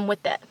has to come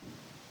with that.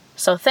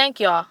 So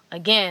thank y'all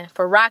again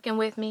for rocking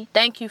with me.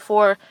 Thank you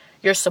for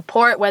your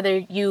support, whether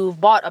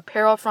you've bought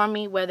apparel from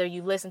me, whether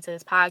you listen to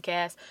this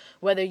podcast,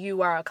 whether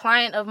you are a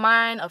client of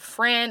mine, a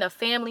friend, a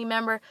family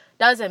member,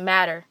 doesn't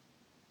matter.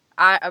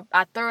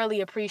 I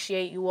thoroughly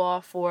appreciate you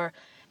all for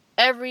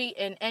every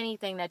and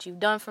anything that you've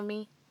done for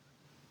me.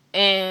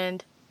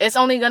 And it's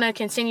only going to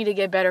continue to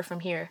get better from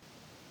here.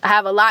 I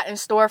have a lot in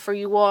store for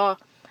you all,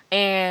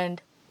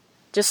 and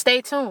just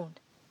stay tuned.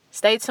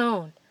 Stay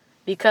tuned,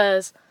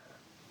 because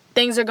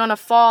things are going to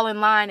fall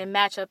in line and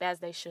match up as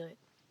they should.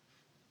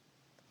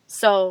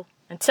 So,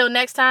 until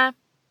next time,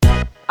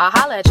 I'll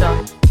holla at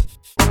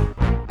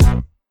y'all.